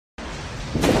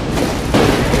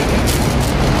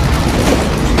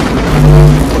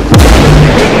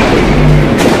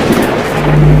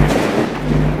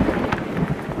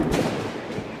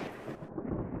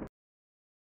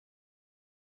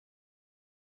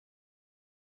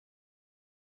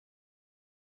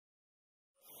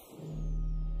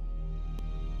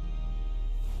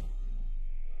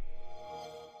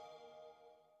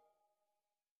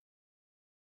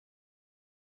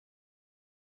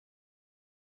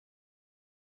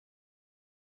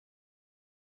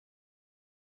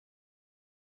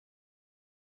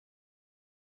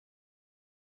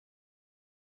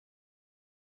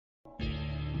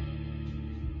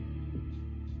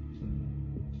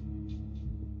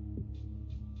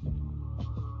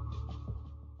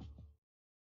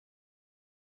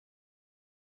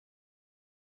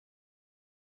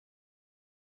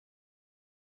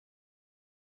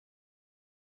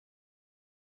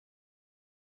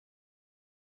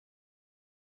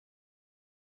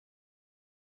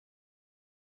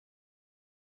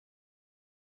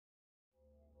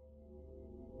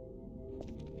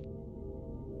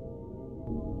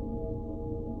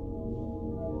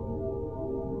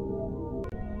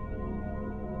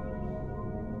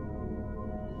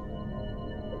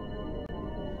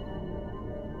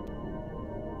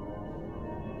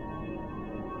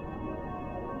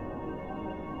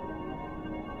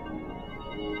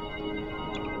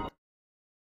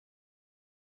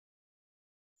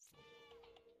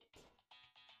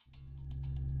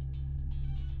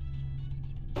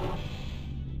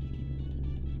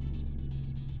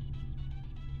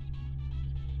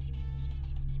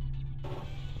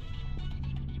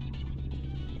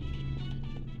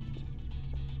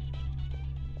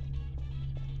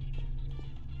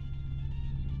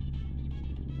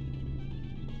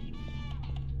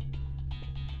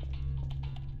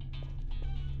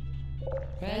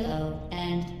Hello,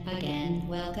 and again,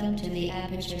 welcome to the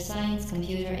Aperture Science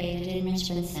Computer-Aided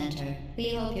Enrichment Center.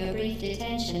 We hope your brief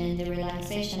detention in the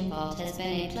relaxation vault has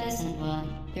been a pleasant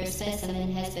one. Your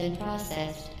specimen has been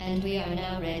processed, and we are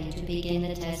now ready to begin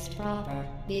the test proper.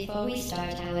 Before we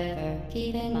start, however,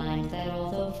 keep in mind that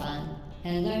although fun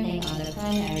and learning are the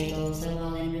primary goals of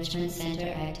all Enrichment Center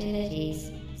activities,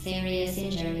 serious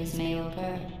injuries may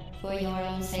occur. For your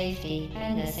own safety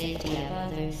and the safety of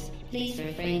others, please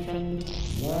refrain from...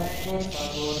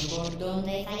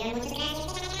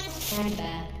 Stand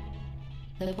back.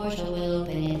 The portal will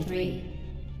open in 3,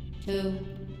 2,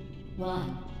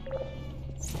 1.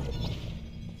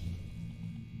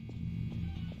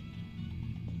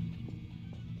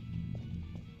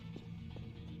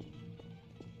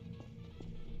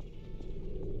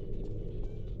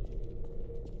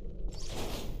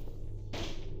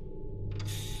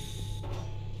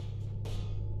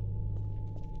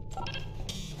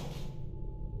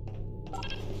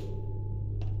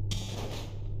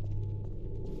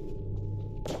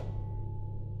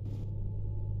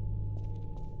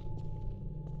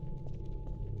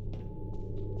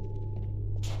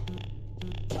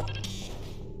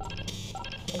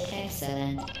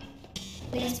 Excellent.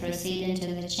 Please proceed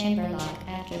into the chamber lock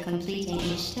after completing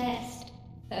each test.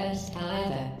 First,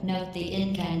 however, note the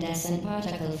incandescent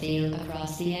particle field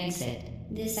across the exit.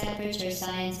 This Aperture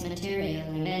Science Material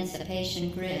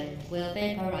Emancipation Grill will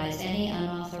vaporize any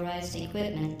unauthorized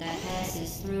equipment that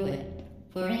passes through it.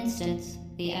 For instance,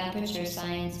 the Aperture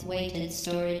Science Weighted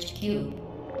Storage Cube.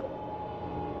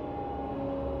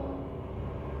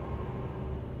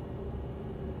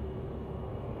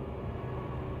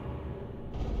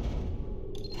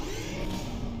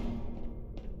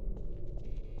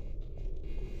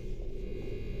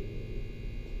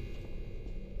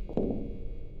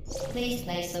 Please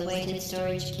place the weighted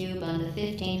storage cube on the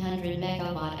 1500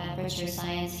 megawatt Aperture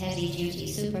Science Heavy Duty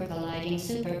Super Colliding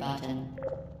Super Button.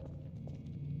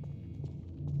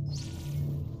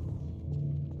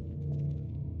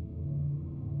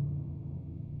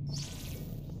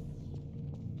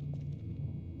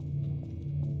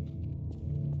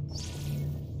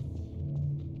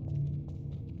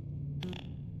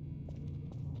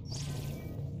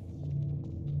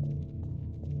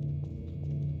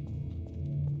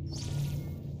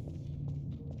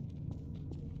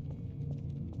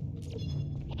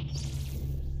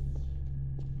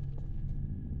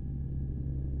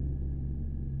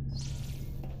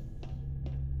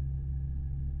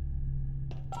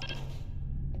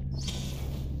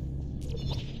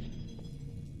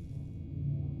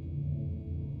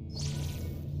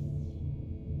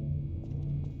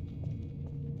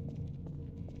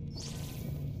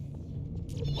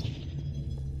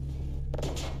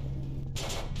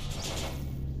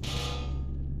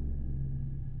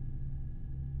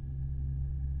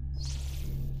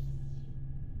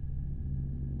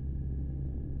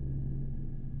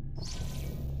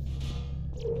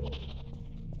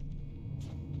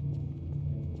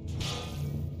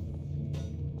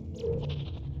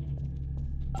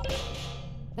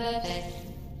 Perfect.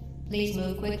 Please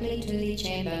move quickly to the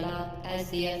chamber lock, as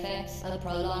the effects of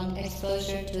prolonged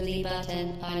exposure to the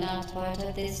button are not part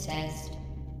of this test.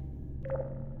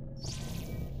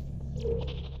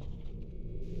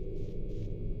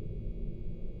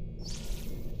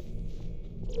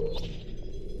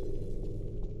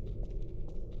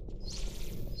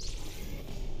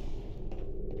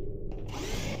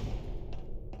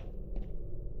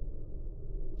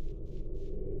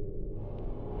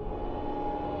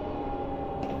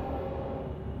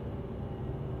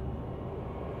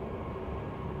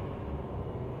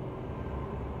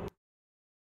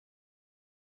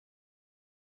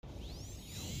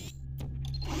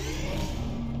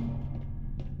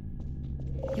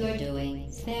 You're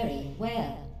doing very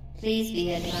well. Please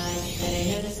be advised that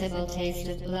a noticeable taste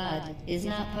of blood is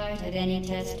not part of any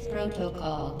test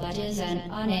protocol, but is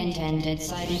an unintended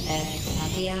side effect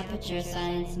of the Aperture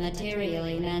Science Material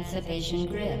Emancipation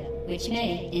Grill, which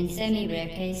may, in semi-rare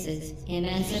cases,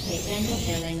 emancipate dental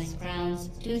fillings, crowns,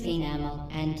 tooth enamel,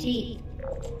 and teeth.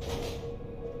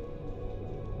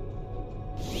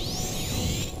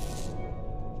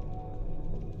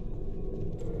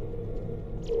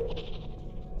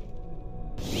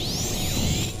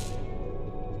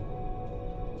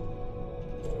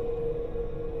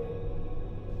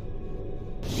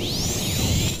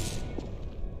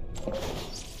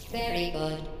 Very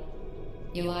good.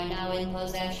 You are now in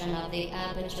possession of the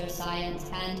Aperture Science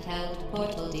handheld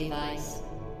portal device.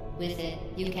 With it,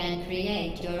 you can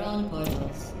create your own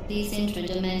portals. These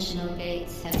intradimensional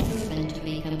gates have proven to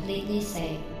be completely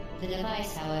safe. The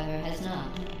device, however, has not.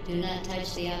 Do not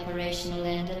touch the operational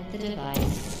end of the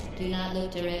device. Do not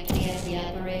look directly at the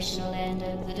operational end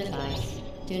of the device.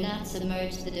 Do not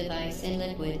submerge the device in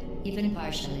liquid, even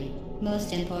partially.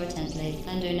 Most importantly,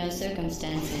 under no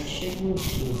circumstances should you...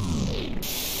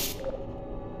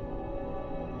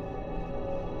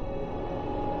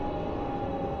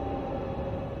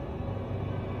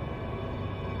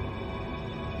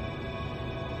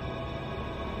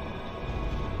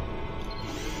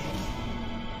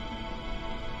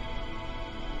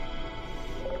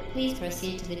 Please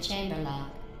proceed to the chamber lock.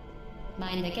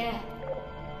 Mind the gap.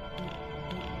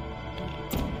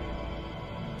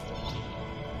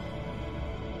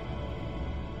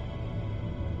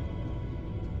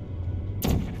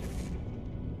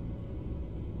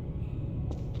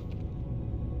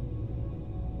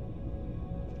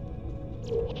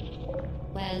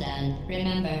 Well done.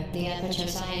 Remember, the Aperture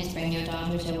Science Bring Your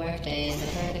Daughter to Work Day is the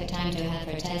perfect time to have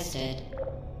her tested.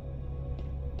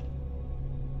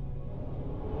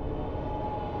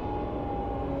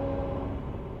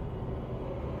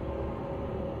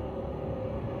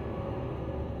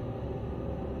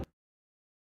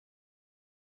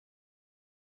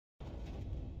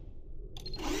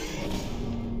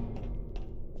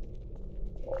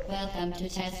 Welcome to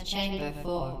Test Chamber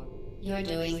 4. You're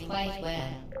doing quite well.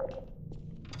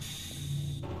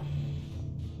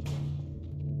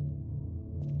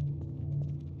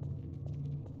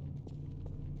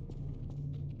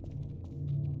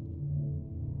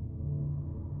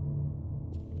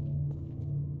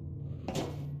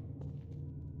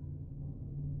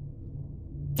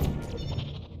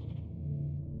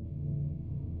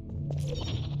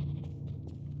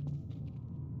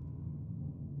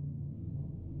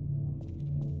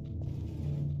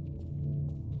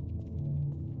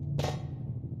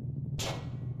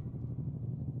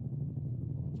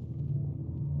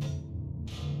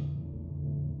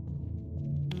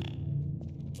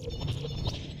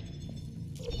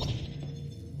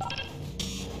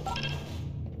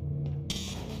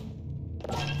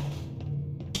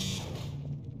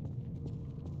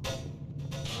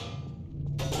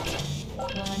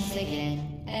 Once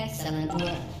again, excellent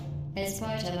work. As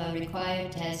part of our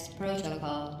required test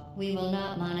protocol, we will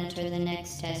not monitor the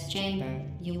next test chamber.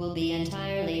 You will be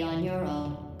entirely on your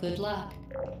own. Good luck.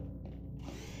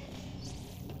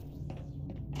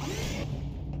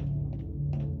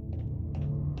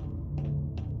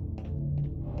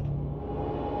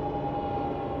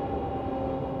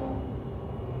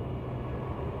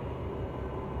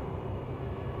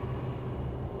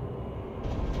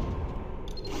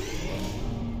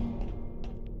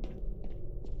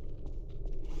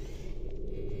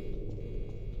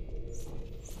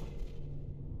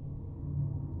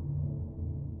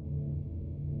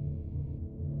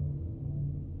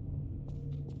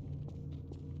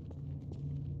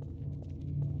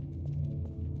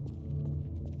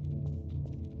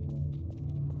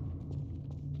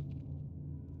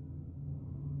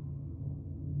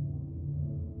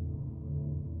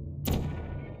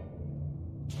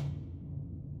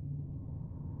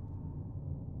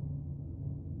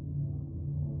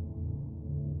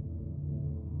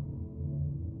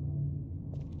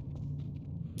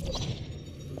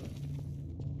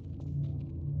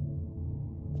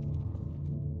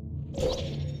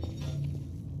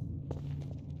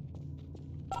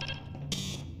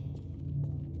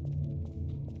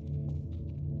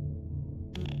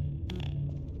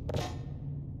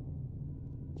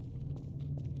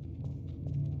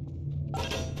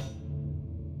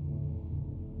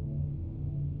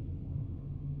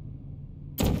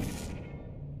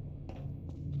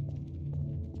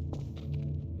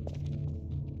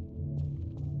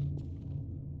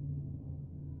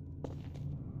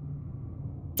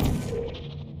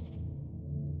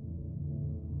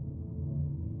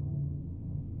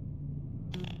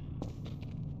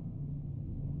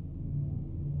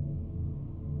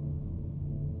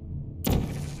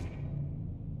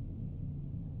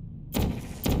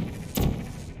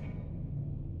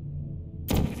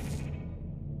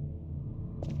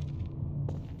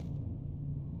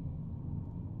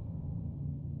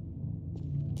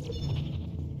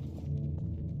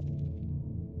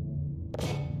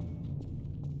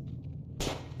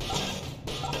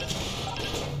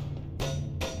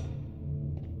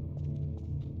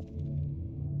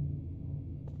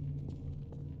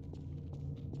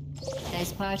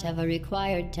 As part of a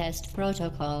required test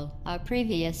protocol, our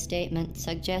previous statement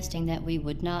suggesting that we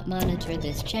would not monitor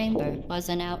this chamber was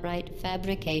an outright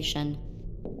fabrication.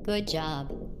 Good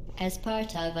job. As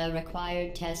part of a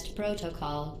required test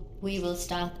protocol, we will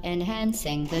stop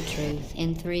enhancing the truth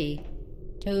in 3,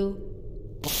 2,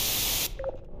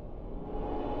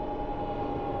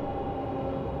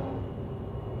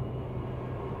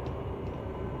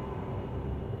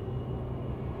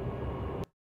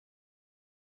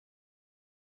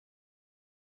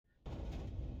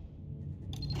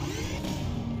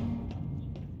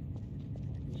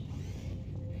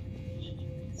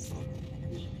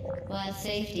 While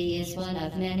safety is one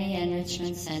of many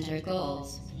Enrichment Center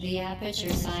goals, the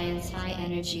Aperture Science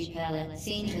high-energy pellet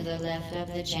seen to the left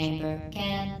of the chamber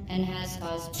can and has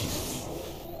caused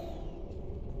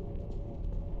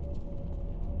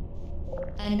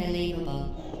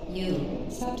unbelievable. You,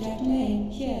 Subject name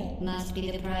here. must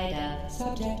be the pride of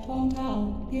Subject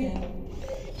hometown here.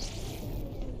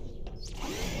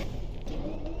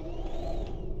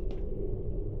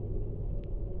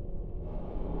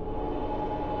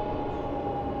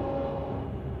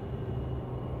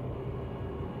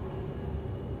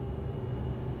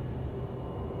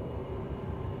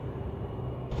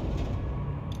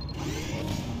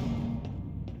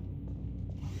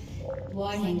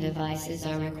 Warning devices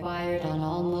are required on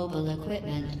all mobile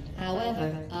equipment.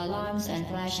 However, alarms and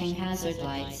flashing hazard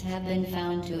lights have been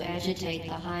found to agitate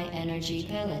the high-energy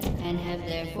pellet and have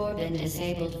therefore been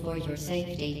disabled for your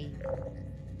safety.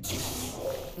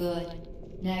 Good.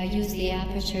 Now use the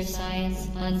Aperture Science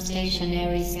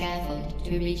unstationary scaffold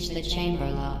to reach the chamber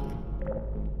lock.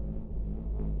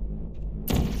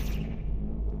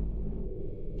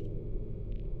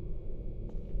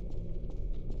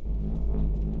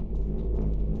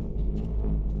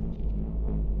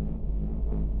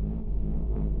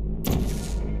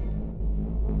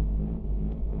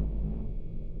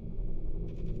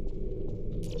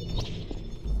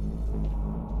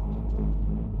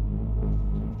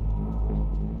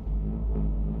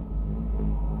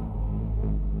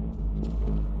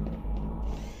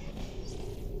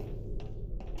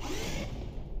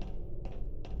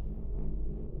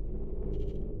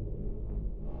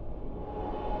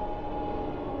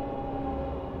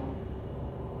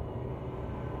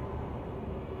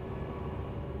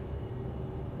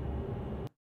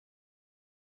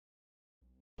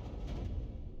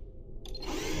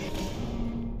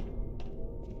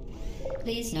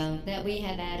 Please note that we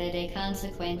have added a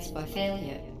consequence for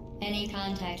failure. Any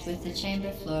contact with the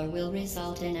chamber floor will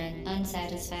result in an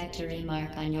unsatisfactory mark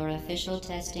on your official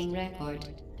testing record,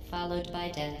 followed by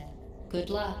death. Good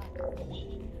luck.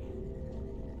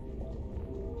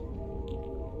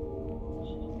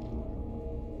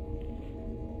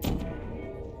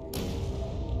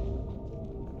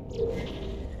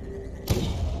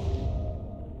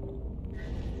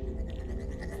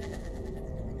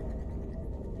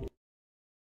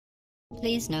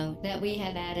 Please note that we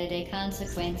have added a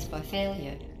consequence for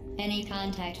failure. Any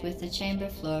contact with the chamber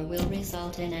floor will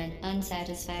result in an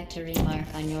unsatisfactory mark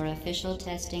on your official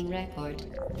testing record,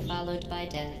 followed by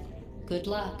death. Good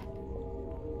luck.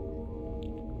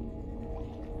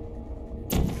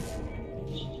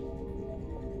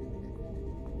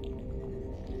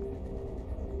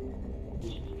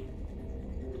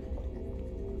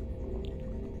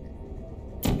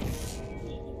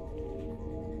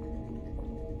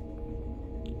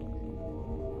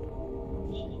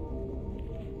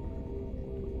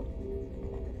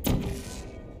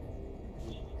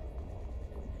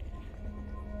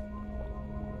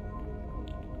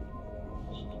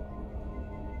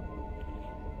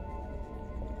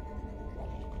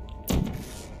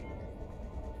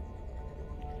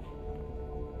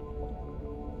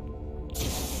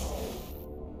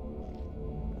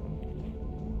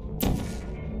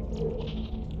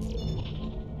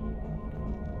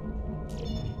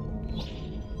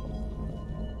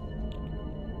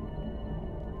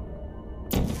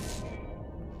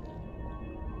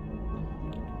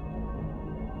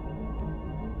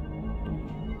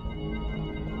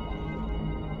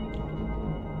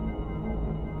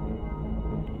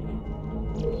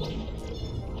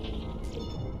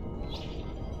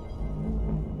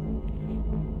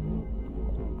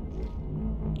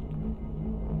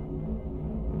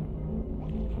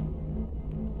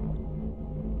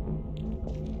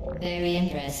 Very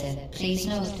impressive. Please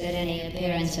note that any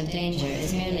appearance of danger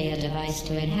is merely a device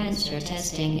to enhance your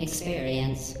testing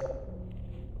experience.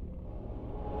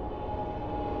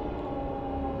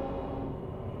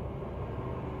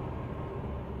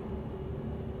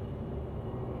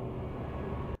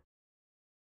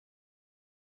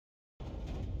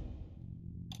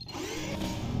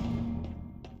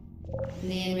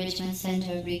 The Enrichment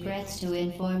Center regrets to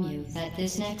inform you that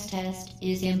this next test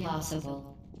is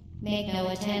impossible. Make no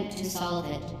attempt to solve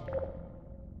it.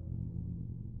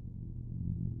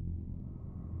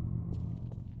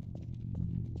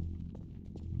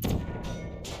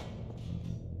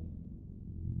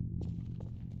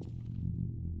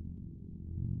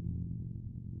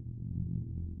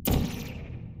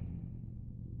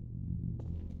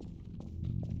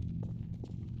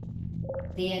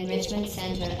 The Enrichment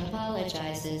Center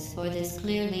apologizes for this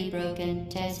clearly broken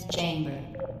test chamber.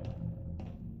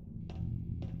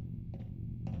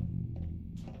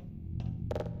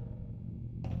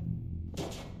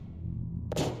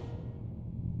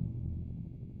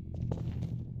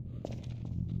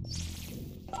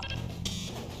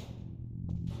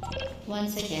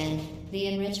 Once again, the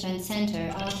Enrichment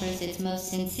Center offers its most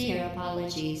sincere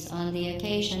apologies on the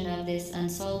occasion of this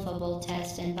unsolvable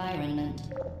test environment.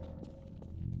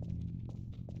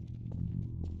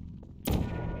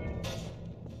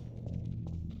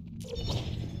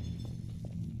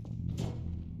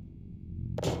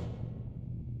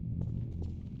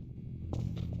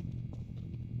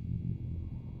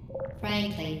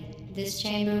 Frankly, this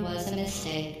chamber was a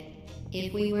mistake.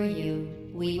 If we were you,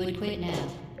 we would quit now.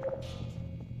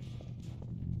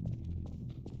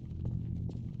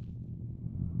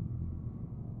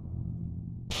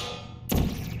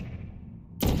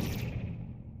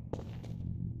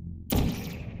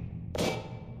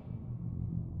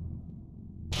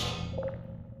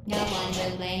 No one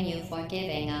will blame you for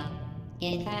giving up.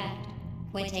 In fact,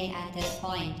 quitting at this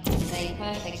point is a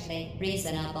perfectly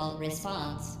reasonable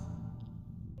response.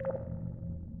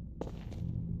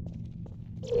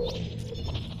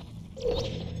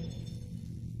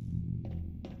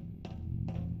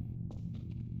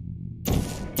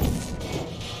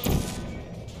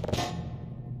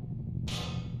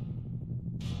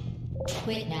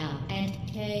 Quit now, and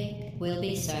cake will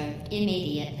be served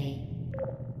immediately.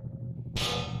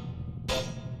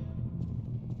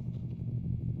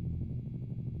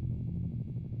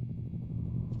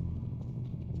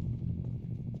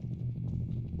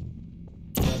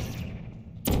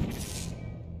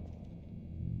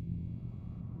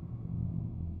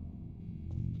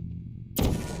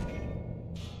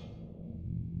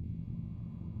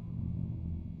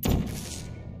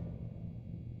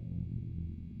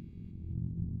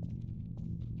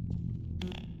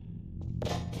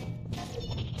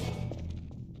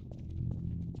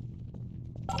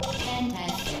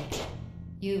 Fantastic.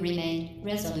 You remained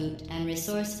resolute and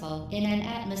resourceful in an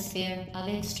atmosphere of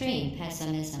extreme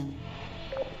pessimism.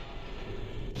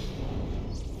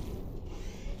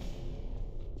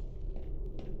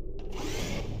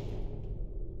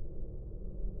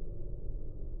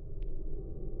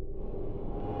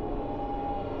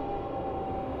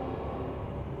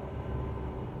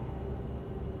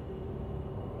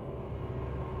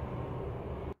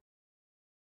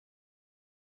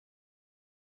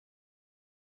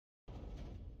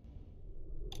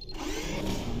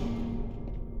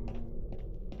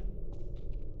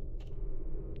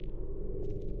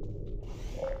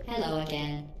 Hello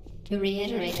again. To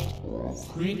reiterate,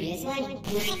 previous one.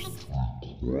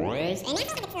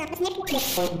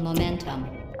 Momentum.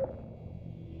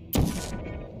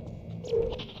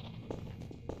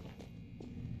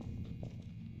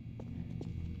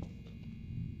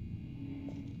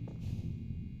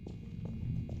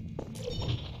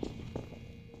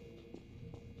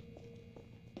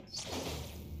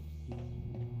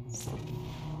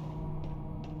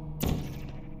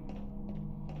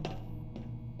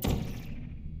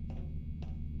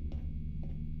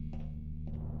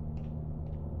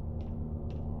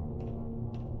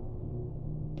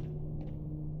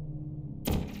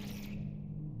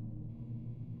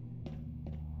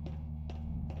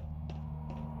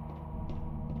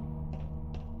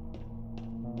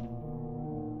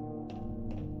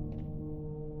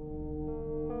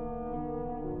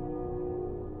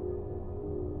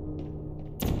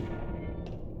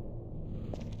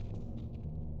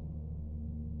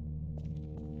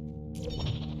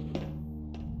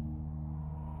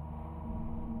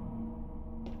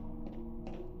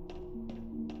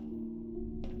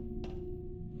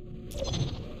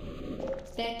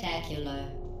 Spectacular.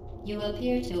 You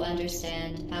appear to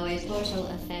understand how a portal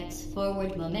affects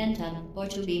forward momentum, or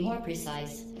to be more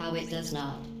precise, how it does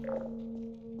not.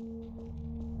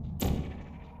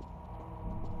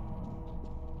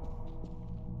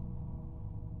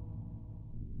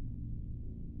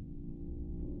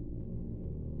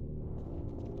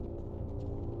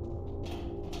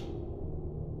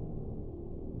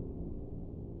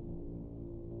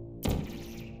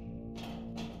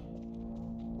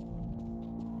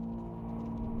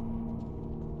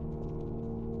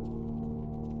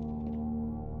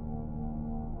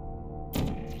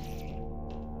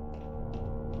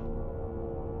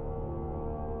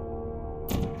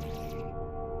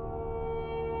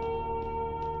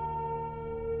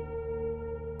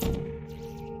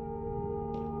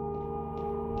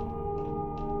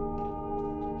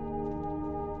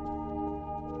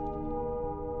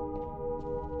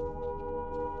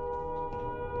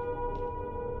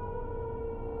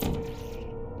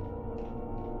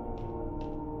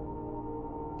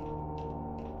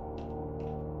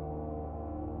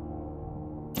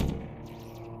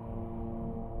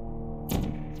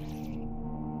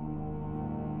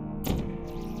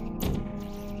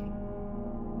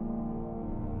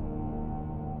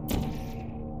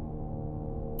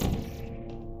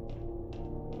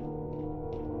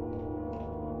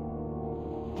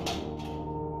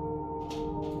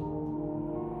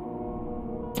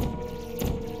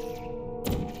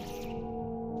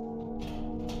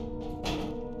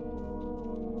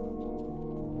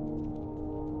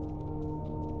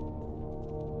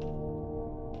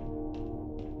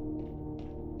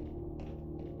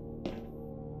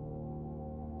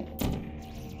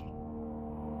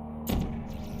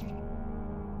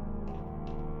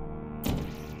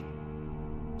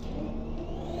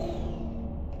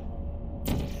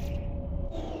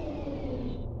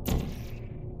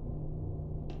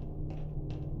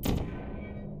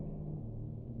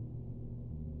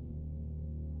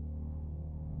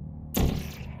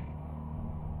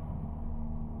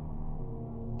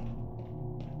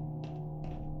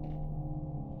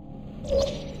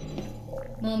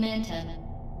 Momentum,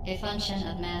 a function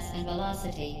of mass and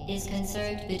velocity, is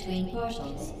conserved between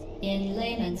portals. In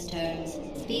layman's terms,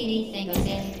 speedy thing goes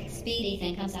in, speedy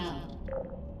thing comes out.